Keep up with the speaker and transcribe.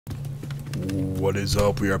What is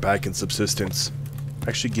up? We are back in Subsistence.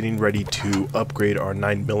 Actually getting ready to upgrade our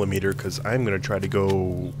 9mm because I'm going to try to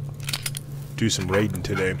go do some raiding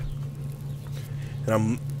today. And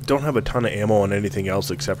I don't have a ton of ammo on anything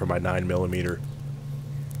else except for my 9mm.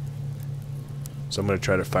 So I'm going to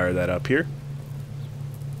try to fire that up here.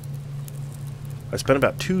 I spent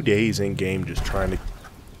about 2 days in game just trying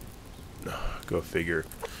to... go figure.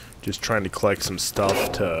 Just trying to collect some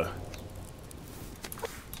stuff to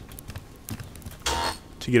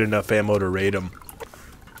get enough ammo to raid them.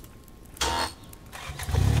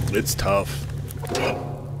 It's tough.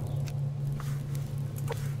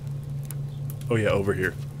 Oh yeah, over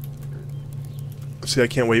here. See, I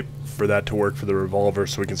can't wait for that to work for the revolver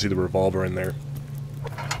so we can see the revolver in there.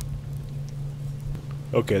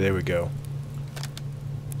 Okay, there we go.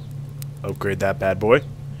 Upgrade that bad boy.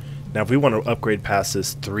 Now if we want to upgrade past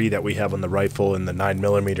this 3 that we have on the rifle and the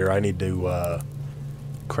 9mm, I need to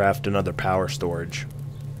craft another power storage.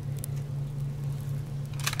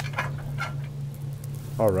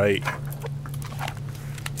 Alright.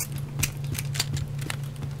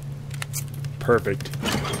 Perfect.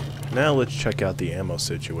 Now let's check out the ammo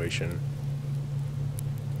situation.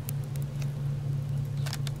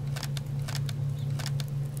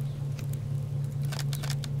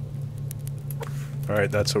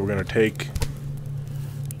 Alright, that's what we're going to take.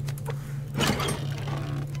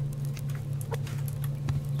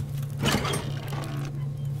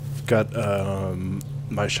 Got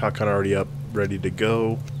my shotgun already up, ready to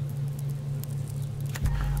go.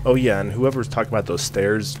 Oh yeah, and whoever's talking about those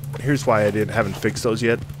stairs, here's why I haven't fixed those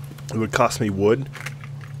yet. It would cost me wood,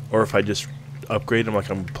 or if I just upgrade them like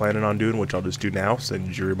I'm planning on doing, which I'll just do now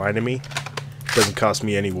since you reminded me, it doesn't cost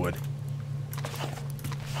me any wood.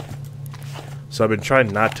 So I've been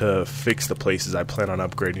trying not to fix the places I plan on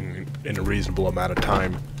upgrading in a reasonable amount of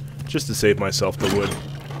time, just to save myself the wood.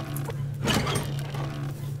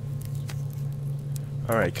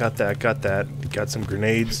 Alright, got that, got that. Got some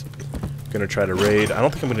grenades. Gonna try to raid. I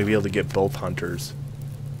don't think I'm gonna be able to get both hunters.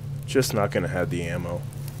 Just not gonna have the ammo.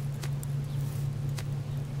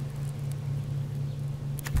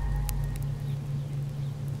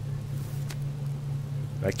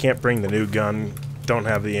 I can't bring the new gun. Don't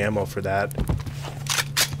have the ammo for that.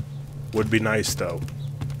 Would be nice though.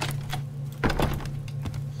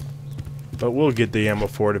 But we'll get the ammo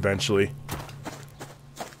for it eventually.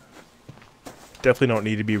 Definitely don't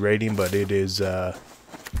need to be raiding, but it is, I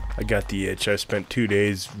got the itch. I spent 2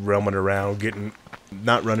 days roaming around,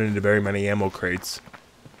 not running into very many ammo crates.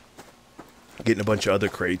 Getting a bunch of other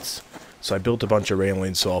crates. So I built a bunch of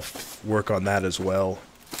railings, so I'll work on that as well.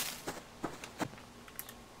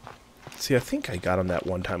 See, I think I got them that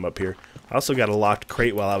one time up here. I also got a locked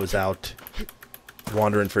crate while I was out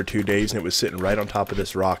wandering for 2 days, and it was sitting right on top of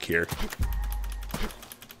this rock here.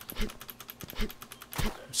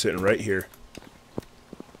 Sitting right here.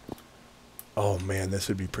 Oh man, this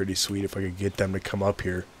would be pretty sweet if I could get them to come up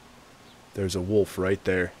here. There's a wolf right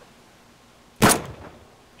there.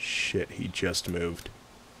 Shit, he just moved.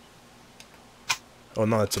 Oh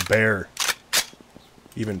no, it's a bear.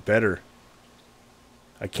 Even better.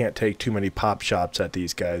 I can't take too many pop shots at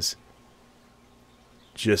these guys.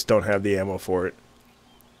 Just don't have the ammo for it.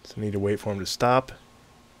 So I need to wait for him to stop.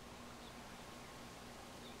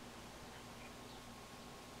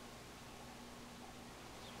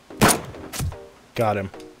 Got him.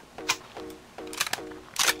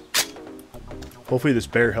 Hopefully this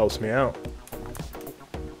bear helps me out.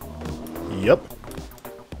 Yep.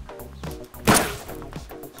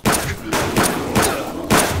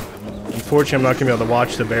 Unfortunately, I'm not going to be able to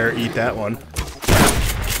watch the bear eat that one.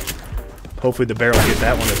 Hopefully the bear will get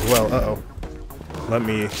that one as well. Uh-oh. Let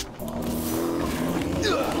me... I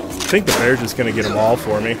think the bear's just going to get them all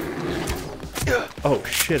for me. Oh,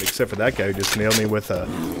 shit, except for that guy who just nailed me with a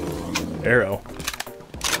arrow.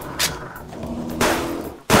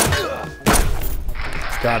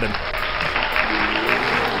 Got him.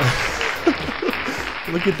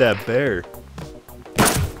 Look at that bear.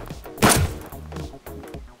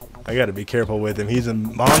 I gotta be careful with him. He's a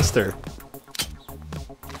monster.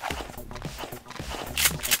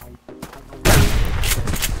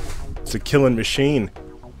 It's a killing machine.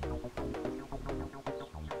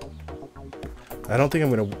 I don't think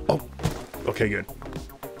I'm gonna... Oh! Okay, good.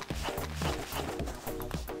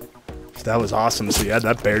 That was awesome. So yeah,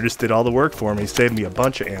 that bear just did all the work for me. He saved me a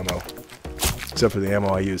bunch of ammo. Except for the ammo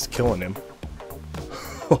I used killing him.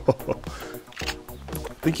 I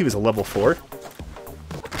think he was a level 4.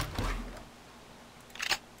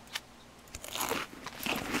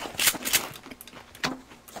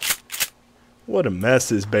 What a mess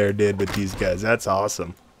this bear did with these guys. That's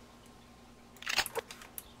awesome.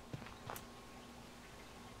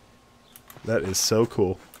 That is so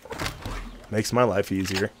cool. Makes my life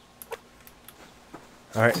easier.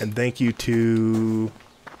 Alright, and thank you to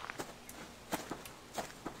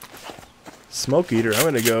Smoke Eater. I'm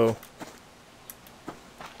gonna go.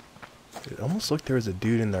 It almost looked there was a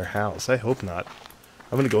dude in their house. I hope not.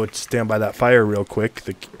 I'm gonna go stand by that fire real quick,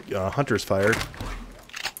 the hunter's fire,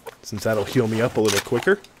 since that'll heal me up a little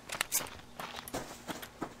quicker.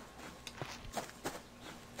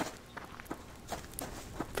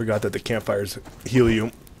 Forgot that the campfires heal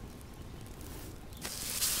you.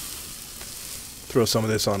 Throw some of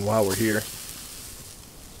this on while we're here.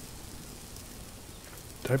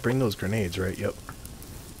 Did I bring those grenades, right? Yep.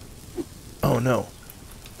 Oh no.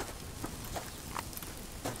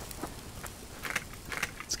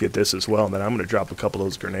 Let's get this as well, and then I'm going to drop a couple of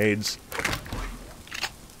those grenades.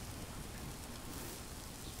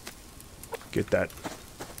 Get that.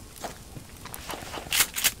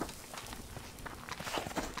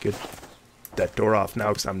 Get that door off now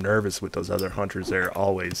because I'm nervous with those other hunters there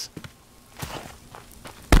always.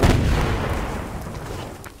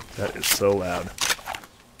 That is so loud.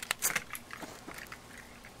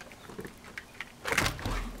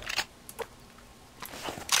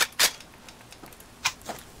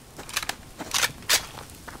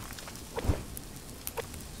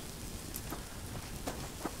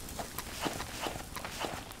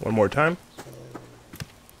 One more time.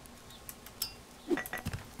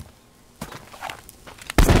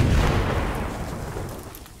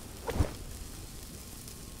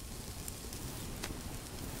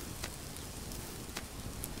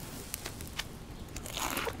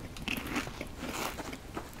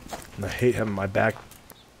 And I hate having my back.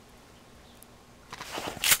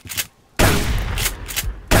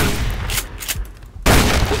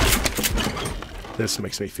 This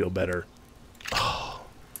makes me feel better. Oh,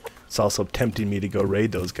 it's also tempting me to go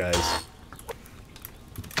raid those guys.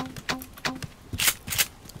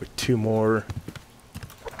 With two more.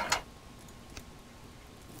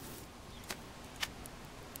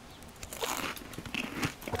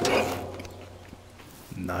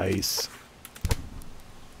 Nice.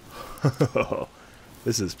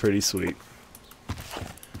 This is pretty sweet.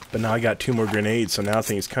 But now I got two more grenades, so now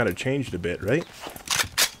things kind of changed a bit, right?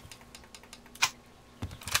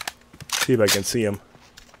 See if I can see them.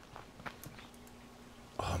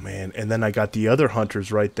 Oh man, and then I got the other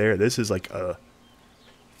hunters right there. This is like a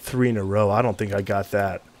 3 in a row. I don't think I got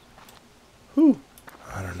that. Whew.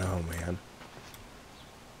 I don't know, man.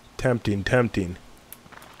 Tempting, tempting.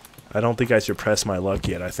 I don't think I should press my luck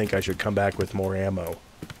yet. I think I should come back with more ammo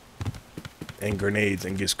and grenades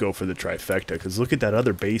and just go for the trifecta, because look at that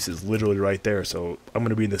other base is literally right there, so I'm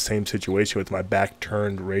going to be in the same situation with my back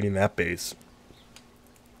turned raiding that base.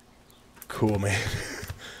 Cool, man.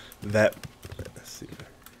 That, let's see.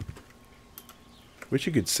 Wish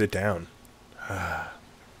you could sit down.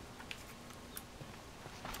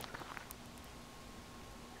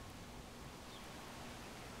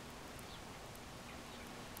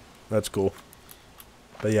 That's cool.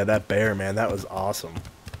 But yeah, that bear, man, that was awesome.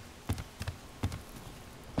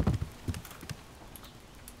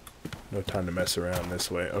 No time to mess around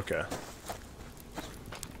this way. Okay.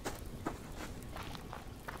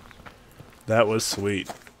 That was sweet.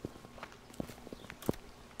 I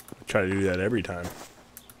try to do that every time.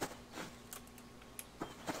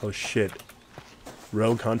 Oh shit.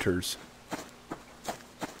 Rogue hunters.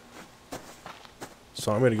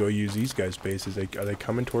 So I'm gonna go use these guys' bases. Are they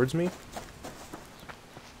coming towards me?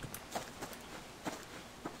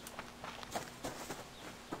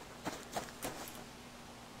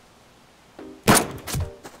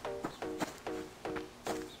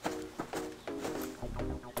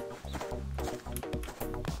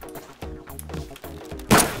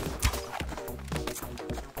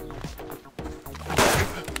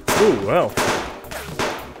 Oh, wow.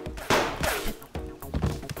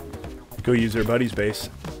 Go use their buddy's base.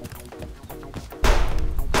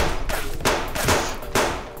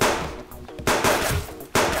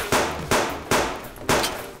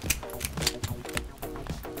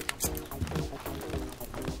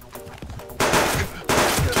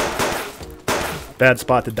 Bad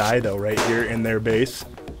spot to die though, right here in their base.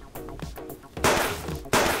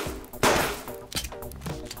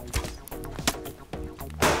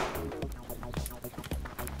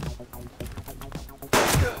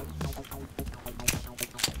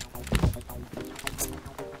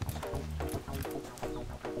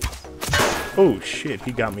 Oh shit,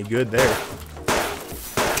 he got me good there.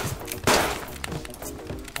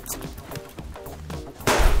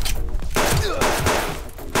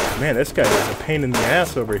 Man, this guy is a pain in the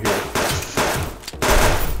ass over here.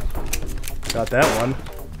 Got that one.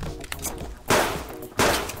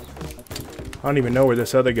 I don't even know where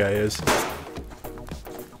this other guy is.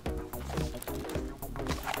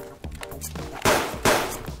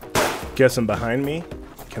 Guessing behind me?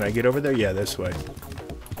 Can I get over there? Yeah, this way.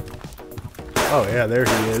 Oh yeah, there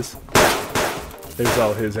he is. There's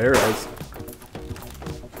all his arrows.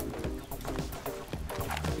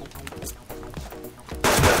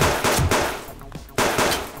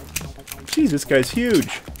 Jeez, this guy's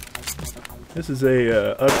huge. This is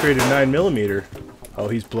a upgraded 9mm. Oh,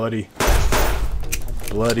 he's bloody.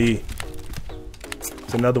 Bloody.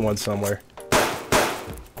 There's another one somewhere.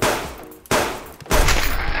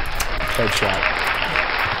 Headshot.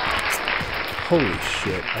 Holy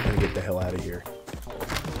shit, I gotta get the hell out of here.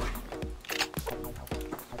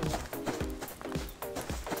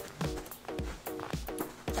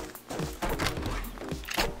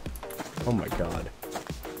 Oh my god.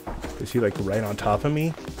 Is he like right on top of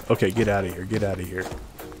me? Okay, get out of here, get out of here.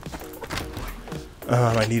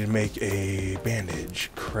 I need to make a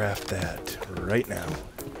bandage. Craft that right now.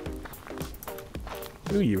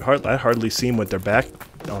 Ooh, I hardly see them with their back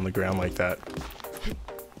on the ground like that.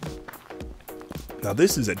 Now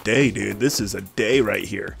this is a day, dude. This is a day right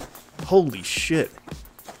here. Holy shit.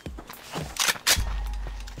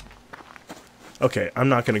 Okay, I'm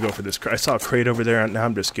not gonna go for this. I saw a crate over there, and now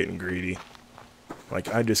I'm just getting greedy.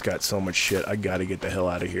 Like, I just got so much shit. I gotta get the hell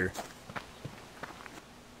out of here.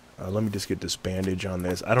 Let me just get this bandage on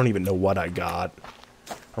this. I don't even know what I got.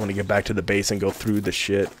 I want to get back to the base and go through the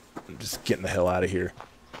shit. I'm just getting the hell out of here.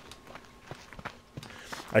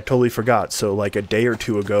 I totally forgot. So, like, a day or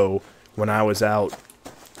two ago, when I was out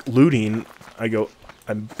looting, I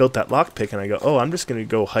built that lockpick, and I go, oh, I'm just going to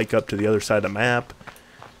go hike up to the other side of the map.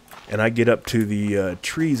 And I get up to the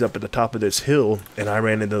trees up at the top of this hill, and I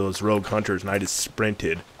ran into those rogue hunters, and I just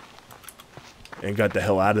sprinted and got the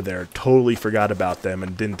hell out of there. Totally forgot about them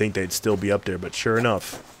and didn't think they'd still be up there, but sure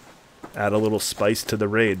enough, add a little spice to the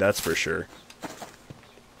raid, that's for sure.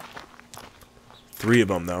 3 of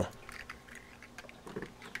them, though.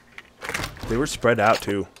 They were spread out,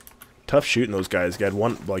 too. Tough shooting those guys. Got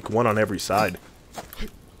one on every side.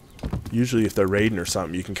 Usually if they're raiding or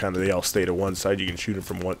something, you can they all stay to one side. You can shoot them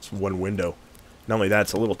from one window. Not only that,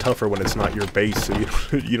 it's a little tougher when it's not your base, so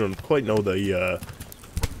you don't quite know the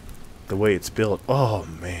way it's built. Oh,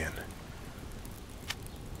 man.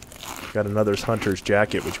 Got another hunter's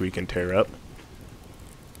jacket, which we can tear up.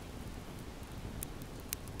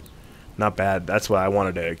 Not bad. That's why I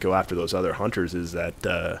wanted to go after those other hunters, is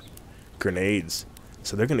that grenades.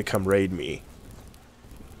 So they're going to come raid me.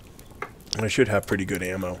 I should have pretty good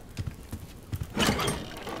ammo.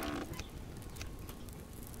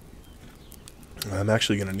 I'm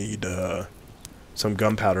actually going to need some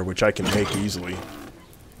gunpowder, which I can make easily.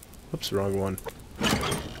 Oops, wrong one. I'm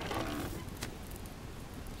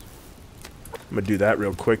going to do that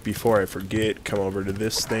real quick before I forget. Come over to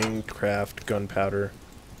this thing, craft gunpowder.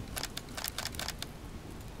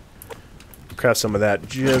 Craft some of that.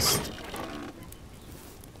 Just...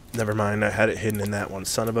 Never mind, I had it hidden in that one.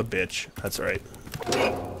 Son of a bitch. That's alright.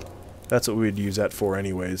 That's what we'd use that for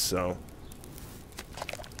anyways, so...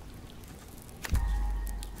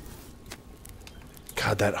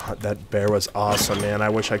 God, that bear was awesome, man. I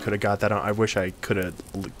wish I could have got that on. I wish I could have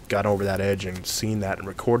got over that edge and seen that and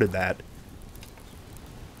recorded that.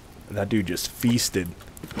 And that dude just feasted.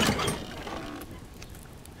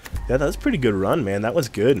 Yeah, that was a pretty good run, man. That was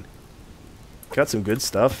good. Got some good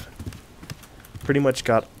stuff. Pretty much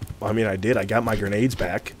got... I mean, I did. I got my grenades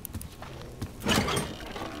back.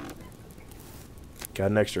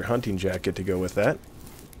 Got an extra hunting jacket to go with that.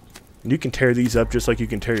 And you can tear these up just like you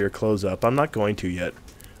can tear your clothes up. I'm not going to yet.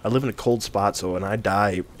 I live in a cold spot, so when I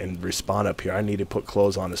die and respawn up here, I need to put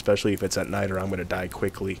clothes on, especially if it's at night or I'm going to die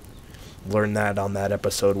quickly. Learned that on that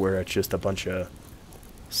episode where it's just a bunch of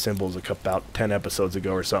symbols about 10 episodes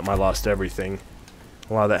ago or something. I lost everything.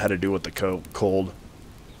 A lot of that had to do with the cold.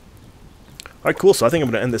 Alright, cool. So I think I'm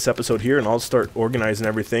going to end this episode here, and I'll start organizing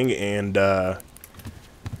everything and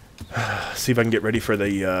see if I can get ready for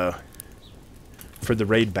the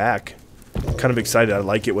raid back. I'm kind of excited. I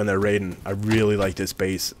like it when they're raiding. I really like this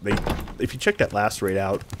base. If you check that last raid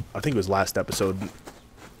out, I think it was last episode,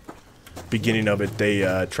 beginning of it,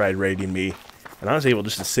 they tried raiding me, and I was able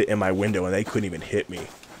just to sit in my window, and they couldn't even hit me.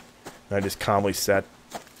 And I just calmly sat.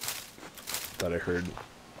 Thought I heard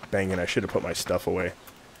banging. I should have put my stuff away.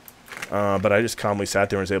 But I just calmly sat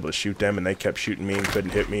there and was able to shoot them, and they kept shooting me and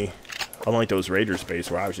couldn't hit me. Unlike those raiders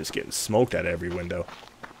base where I was just getting smoked at every window.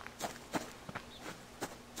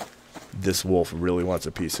 This wolf really wants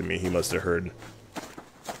a piece of me. He must have heard.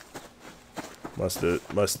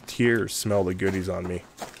 Must hear or smell the goodies on me.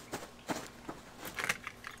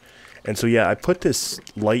 And so yeah, I put this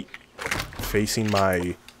light facing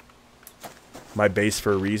my base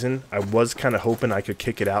for a reason. I was kind of hoping I could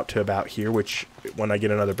kick it out to about here, which when I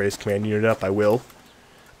get another base command unit up, I will.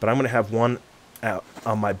 But I'm going to have one out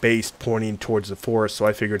on my base pointing towards the forest, so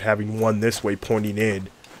I figured having one this way pointing in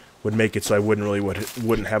would make it so I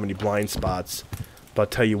wouldn't have any blind spots. But I'll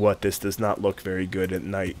tell you what, this does not look very good at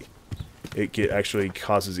night. It actually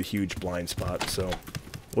causes a huge blind spot, so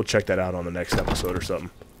we'll check that out on the next episode or something.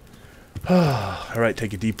 Alright,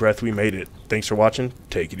 take a deep breath. We made it. Thanks for watching.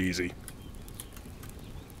 Take it easy.